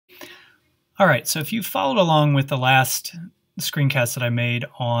All right, so if you followed along with the last screencast that I made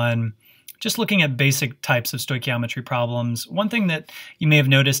on just looking at basic types of stoichiometry problems, one thing that you may have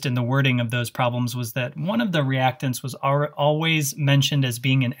noticed in the wording of those problems was that one of the reactants was always mentioned as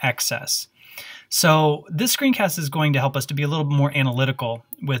being in excess. So this screencast is going to help us to be a little more analytical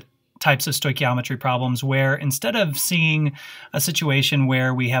with types of stoichiometry problems, where instead of seeing a situation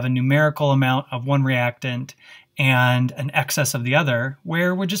where we have a numerical amount of one reactant and an excess of the other,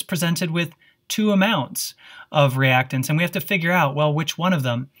 where we're just presented with two amounts of reactants and we have to figure out, well, which one of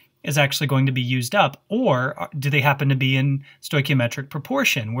them is actually going to be used up, or do they happen to be in stoichiometric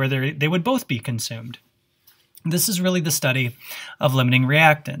proportion where they would both be consumed? This is really the study of limiting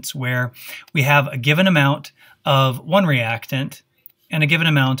reactants, where we have a given amount of one reactant and a given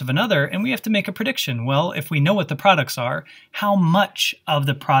amount of another, and we have to make a prediction. Well, if we know what the products are, how much of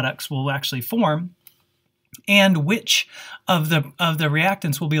the products will actually form, and which of the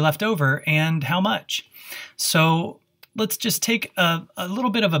reactants will be left over, and how much. So let's just take a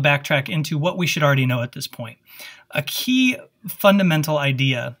little bit of a backtrack into what we should already know at this point. A key fundamental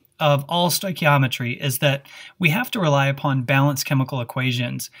idea of all stoichiometry is that we have to rely upon balanced chemical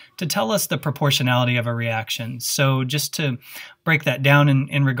equations to tell us the proportionality of a reaction. So just to break that down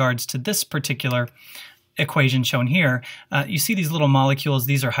in regards to this particular equation shown here, you see these little molecules.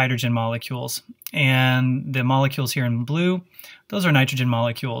 These are hydrogen molecules, and the molecules here in blue, those are nitrogen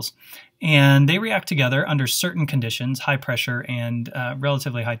molecules, and they react together under certain conditions, high pressure and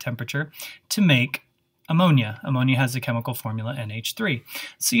relatively high temperature, to make ammonia. Ammonia has the chemical formula NH3.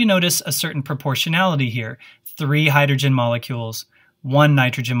 So you notice a certain proportionality here. 3 hydrogen molecules, 1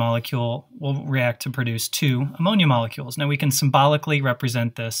 nitrogen molecule will react to produce 2 ammonia molecules. Now we can symbolically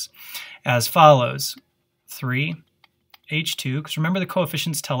represent this as follows. 3 H2, because remember the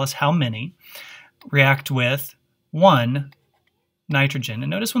coefficients tell us how many, react with 1 nitrogen. And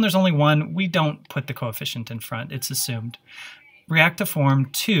notice when there's only 1, we don't put the coefficient in front, it's assumed. React to form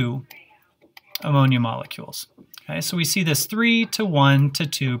 2 ammonia molecules. Okay, so we see this 3 to 1 to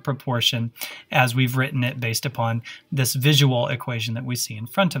 2 proportion as we've written it based upon this visual equation that we see in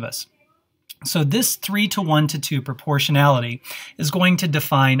front of us. So this 3 to 1 to 2 proportionality is going to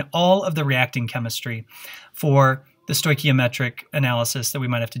define all of the reacting chemistry for the stoichiometric analysis that we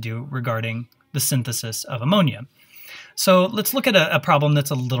might have to do regarding the synthesis of ammonia. So let's look at a problem that's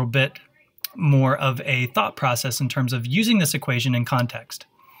a little bit more of a thought process in terms of using this equation in context.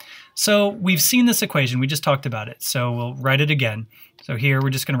 So we've seen this equation, we just talked about it, so we'll write it again. So here we're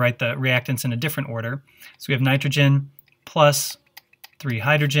just going to write the reactants in a different order. So we have nitrogen plus 3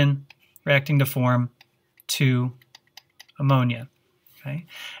 hydrogen reacting to form 2 ammonia. Okay?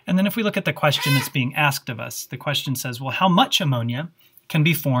 And then if we look at the question that's being asked of us, the question says, well, how much ammonia can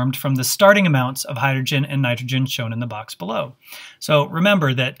be formed from the starting amounts of hydrogen and nitrogen shown in the box below? So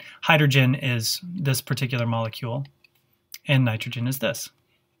remember that hydrogen is this particular molecule and nitrogen is this.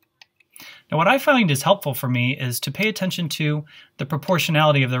 Now what I find is helpful for me is to pay attention to the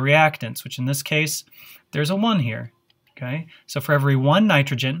proportionality of the reactants, which in this case, there's a 1 here. Okay? So for every 1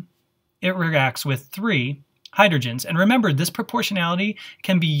 nitrogen, it reacts with 3 hydrogens. And remember, this proportionality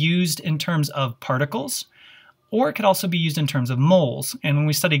can be used in terms of particles, or it could also be used in terms of moles. And when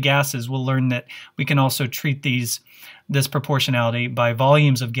we study gases, we'll learn that we can also treat this proportionality by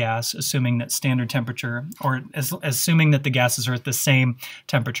volumes of gas, assuming that standard temperature, or assuming that the gases are at the same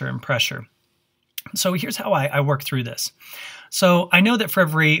temperature and pressure. So here's how I work through this. So I know that for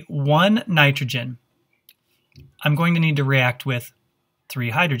every 1 nitrogen, I'm going to need to react with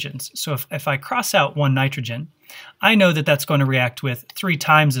 3 hydrogens. So if I cross out 1 nitrogen, I know that that's going to react with 3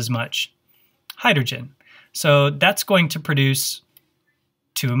 times as much hydrogen. So that's going to produce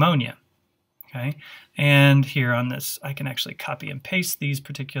 2 ammonia. Okay? And here on this, I can actually copy and paste these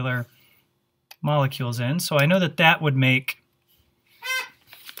particular molecules in. So I know that that would make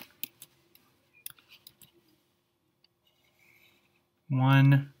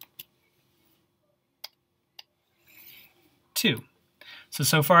 1, 2.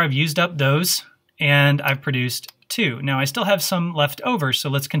 So far I've used up those and I've produced 2. Now I still have some left over, so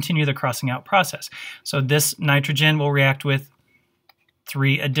let's continue the crossing out process. So this nitrogen will react with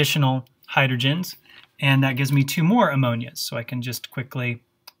 3 additional hydrogens, and that gives me 2 more ammonias. So I can just quickly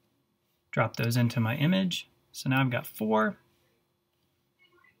drop those into my image. So now I've got 4.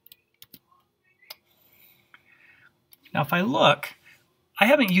 Now if I look, I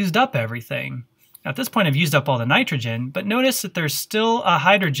haven't used up everything. Now at this point I've used up all the nitrogen, but notice that there's still a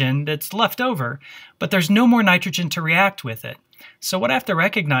hydrogen that's left over, but there's no more nitrogen to react with it. So what I have to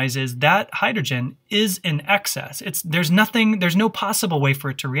recognize is that hydrogen is in excess. There's no possible way for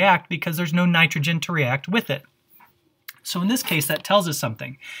it to react because there's no nitrogen to react with it. So in this case, that tells us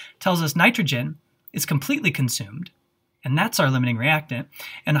something. It tells us nitrogen is completely consumed, and that's our limiting reactant,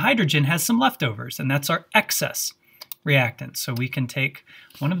 and hydrogen has some leftovers, and that's our excess reactant. So we can take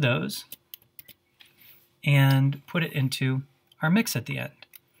one of those and put it into our mix at the end.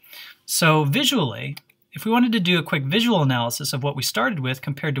 So visually, if we wanted to do a quick visual analysis of what we started with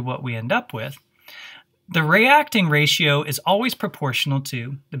compared to what we end up with, the reacting ratio is always proportional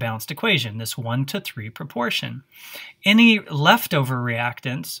to the balanced equation, this 1:3 proportion. Any leftover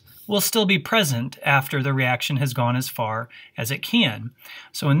reactants will still be present after the reaction has gone as far as it can.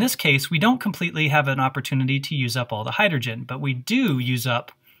 So in this case, we don't completely have an opportunity to use up all the hydrogen, but we do use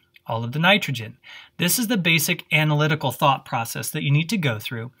up all of the nitrogen. This is the basic analytical thought process that you need to go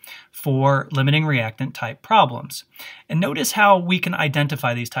through for limiting reactant type problems. And notice how we can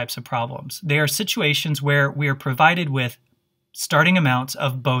identify these types of problems. They are situations where we are provided with starting amounts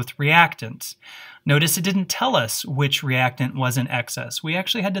of both reactants. Notice it didn't tell us which reactant was in excess. We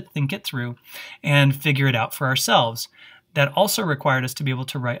actually had to think it through and figure it out for ourselves. That also required us to be able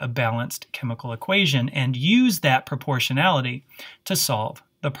to write a balanced chemical equation and use that proportionality to solve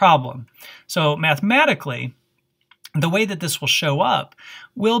the problem. So mathematically, the way that this will show up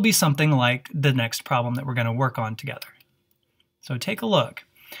will be something like the next problem that we're going to work on together. So take a look.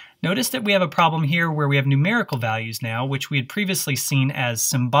 Notice that we have a problem here where we have numerical values now, which we had previously seen as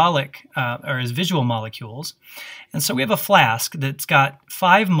symbolic or as visual molecules. And so we have a flask that's got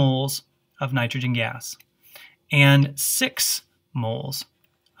 5 moles of nitrogen gas and 6 moles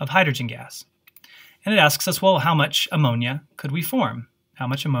of hydrogen gas. And it asks us, well, how much ammonia could we form? How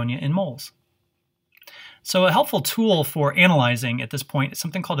much ammonia in moles? So a helpful tool for analyzing at this point is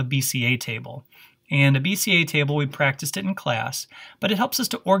something called a BCA table. And a BCA table, we practiced it in class, but it helps us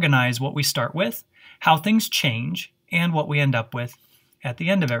to organize what we start with, how things change, and what we end up with at the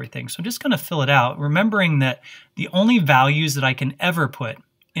end of everything. So I'm just going to fill it out, remembering that the only values that I can ever put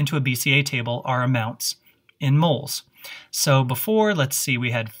into a BCA table are amounts in moles. So before, let's see,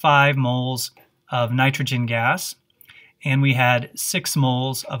 we had 5 moles of nitrogen gas, and we had 6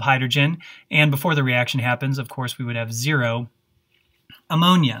 moles of hydrogen, and before the reaction happens, of course, we would have 0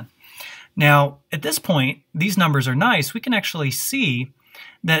 ammonia. Now, at this point, these numbers are nice. We can actually see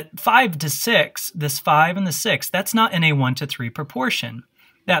that 5 to 6, this 5 and the 6, that's not in a 1:3 proportion.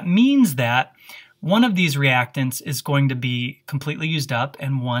 That means that one of these reactants is going to be completely used up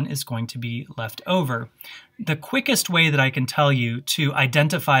and one is going to be left over. The quickest way that I can tell you to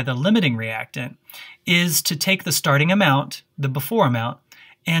identify the limiting reactant is to take the starting amount, the before amount,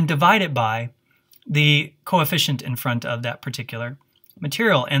 and divide it by the coefficient in front of that particular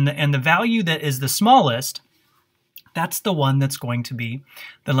material. And the value that is the smallest, that's the one that's going to be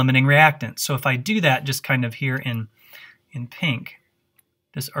the limiting reactant. So if I do that just kind of here in pink,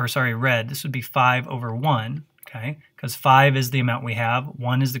 red, this would be 5 over 1, okay? Because 5 is the amount we have,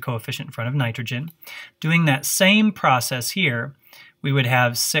 1 is the coefficient in front of nitrogen. Doing that same process here, we would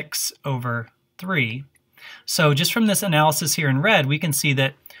have 6 over 3. So just from this analysis here in red, we can see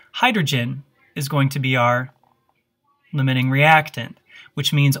that hydrogen is going to be our limiting reactant,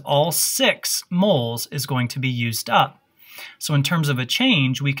 which means all 6 moles is going to be used up. So in terms of a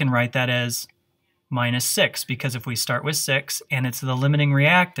change, we can write that as -6, because if we start with 6 and it's the limiting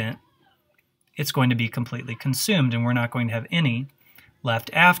reactant, it's going to be completely consumed and we're not going to have any left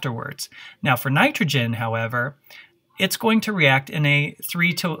afterwards. Now for nitrogen, however, it's going to react in a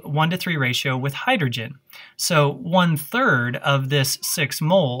 1:3 ratio with hydrogen. So 1/3 of this 6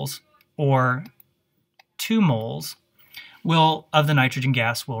 moles, or 2 moles, of the nitrogen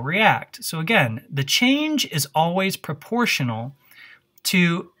gas will react. So again, the change is always proportional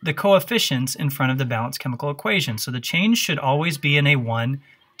to the coefficients in front of the balanced chemical equation. So the change should always be in a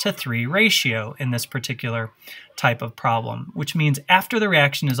 1:3 ratio in this particular type of problem, which means after the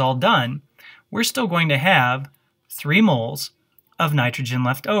reaction is all done, we're still going to have 3 moles of nitrogen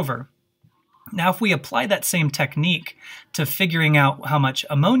left over. Now, if we apply that same technique to figuring out how much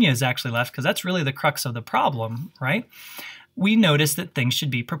ammonia is actually left, because that's really the crux of the problem, right? We notice that things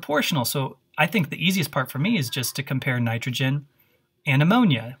should be proportional. So I think the easiest part for me is just to compare nitrogen and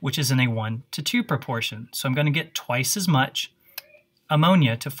ammonia, which is in a 1:2 proportion. So I'm going to get twice as much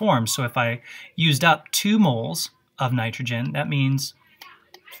ammonia to form. So if I used up 2 moles of nitrogen, that means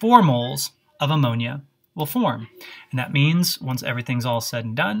 4 moles of ammonia will form. And that means once everything's all said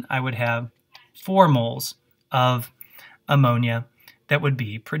and done, I would have 4 moles of ammonia that would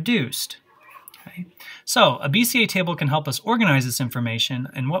be produced. Okay. So a BCA table can help us organize this information,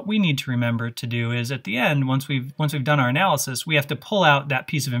 and what we need to remember to do is at the end, once we've done our analysis, we have to pull out that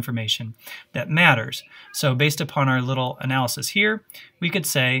piece of information that matters. So based upon our little analysis here, we could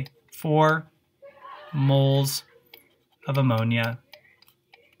say 4 moles of ammonia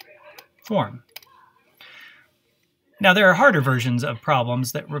form. Now, there are harder versions of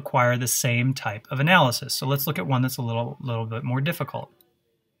problems that require the same type of analysis. So let's look at one that's a little bit more difficult.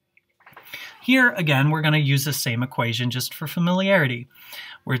 Here, again, we're going to use the same equation just for familiarity.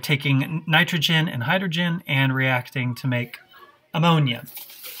 We're taking nitrogen and hydrogen and reacting to make ammonia.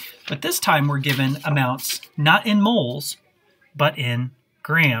 But this time we're given amounts not in moles, but in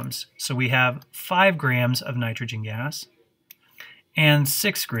grams. So we have 5 grams of nitrogen gas and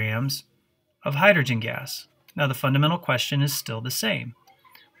 6 grams of hydrogen gas. Now the fundamental question is still the same.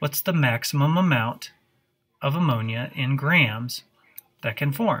 What's the maximum amount of ammonia in grams that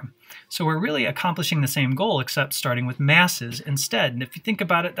can form? So we're really accomplishing the same goal except starting with masses instead. And if you think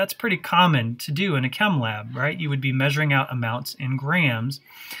about it, that's pretty common to do in a chem lab, right? You would be measuring out amounts in grams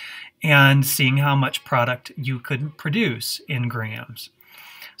and seeing how much product you could produce in grams.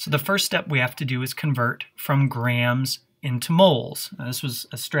 So the first step we have to do is convert from grams into moles. Now, this was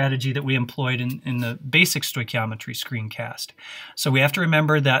a strategy that we employed in the basic stoichiometry screencast. So we have to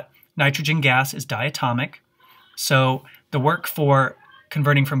remember that nitrogen gas is diatomic. So the work for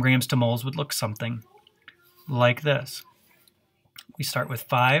converting from grams to moles would look something like this. We start with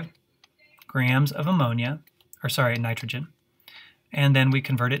 5 grams of nitrogen, and then we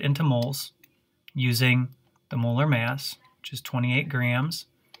convert it into moles using the molar mass, which is 28 grams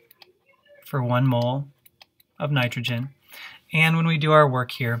for 1 mole of nitrogen. And when we do our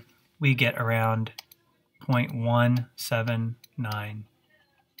work here, we get around 0.179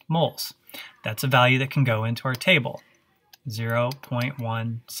 moles. That's a value that can go into our table,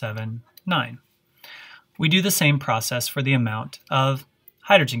 0.179. We do the same process for the amount of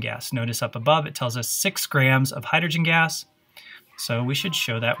hydrogen gas. Notice up above it tells us 6 grams of hydrogen gas, so we should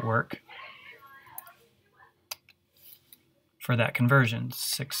show that work for that conversion.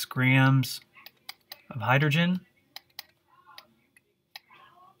 6 grams of hydrogen.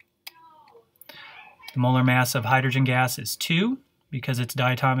 The molar mass of hydrogen gas is 2 because it's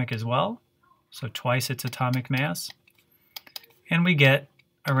diatomic as well, so twice its atomic mass. And we get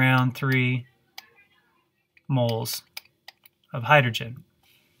around 3 moles of hydrogen.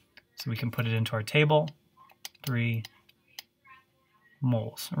 So we can put it into our table, 3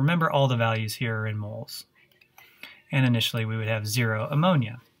 moles. Remember, all the values here are in moles. And initially we would have 0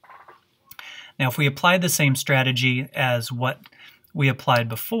 ammonia. Now, if we applied the same strategy as what we applied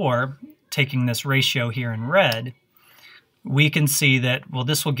before, taking this ratio here in red, we can see that, well,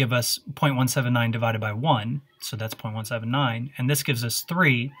 this will give us 0.179 divided by 1, so that's 0.179, and this gives us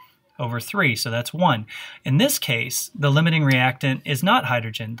 3 over 3, so that's 1. In this case, the limiting reactant is not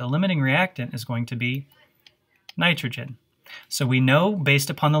hydrogen. The limiting reactant is going to be nitrogen. So we know,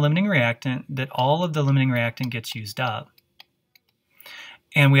 based upon the limiting reactant, that all of the limiting reactant gets used up.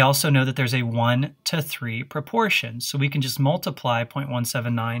 And we also know that there's a 1 to 3 proportion. So we can just multiply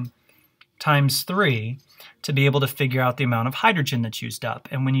 0.179 times 3 to be able to figure out the amount of hydrogen that's used up.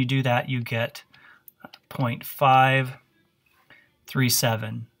 And when you do that, you get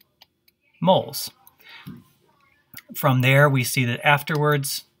 0.537 moles. From there, we see that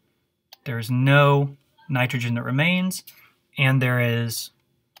afterwards, there's no nitrogen that remains, and there is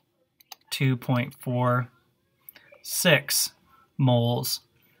 2.46 moles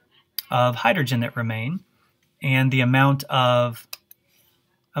of hydrogen that remain, and the amount of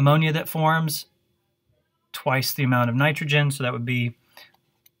ammonia that forms, twice the amount of nitrogen, so that would be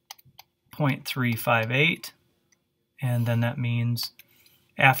 0.358, and then that means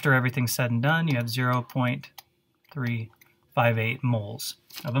after everything's said and done, you have 0.358 moles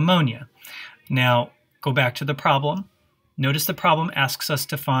of ammonia. Now, go back to the problem. Notice the problem asks us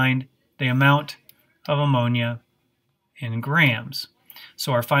to find the amount of ammonia in grams.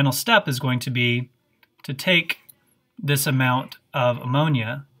 So our final step is going to be to take this amount of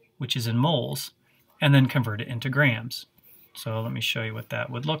ammonia, which is in moles, and then convert it into grams. So let me show you what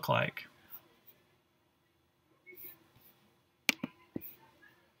that would look like.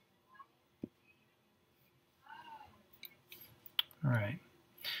 All right,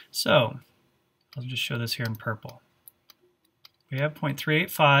 so I'll just show this here in purple. We have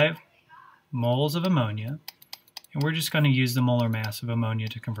 0.385 moles of ammonia, and we're just going to use the molar mass of ammonia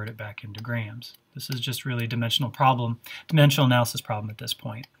to convert it back into grams. This is just really a dimensional analysis problem at this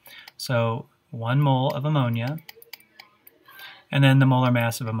point. So 1 mole of ammonia, and then the molar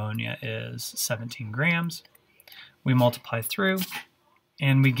mass of ammonia is 17 grams. We multiply through,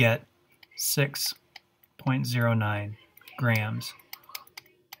 and we get 6.09 grams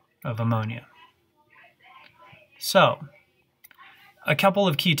of ammonia. So, a couple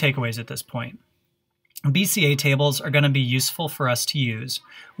of key takeaways at this point. BCA tables are going to be useful for us to use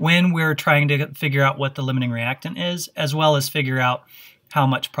when we're trying to figure out what the limiting reactant is, as well as figure out how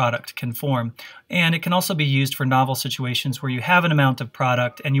much product can form. And it can also be used for novel situations where you have an amount of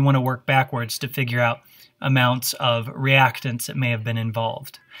product and you want to work backwards to figure out amounts of reactants that may have been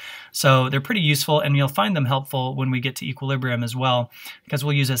involved. So they're pretty useful, and you'll find them helpful when we get to equilibrium as well, because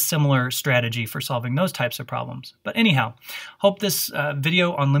we'll use a similar strategy for solving those types of problems. But anyhow, hope this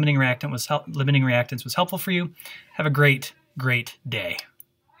video on limiting reactants was helpful for you. Have a great day.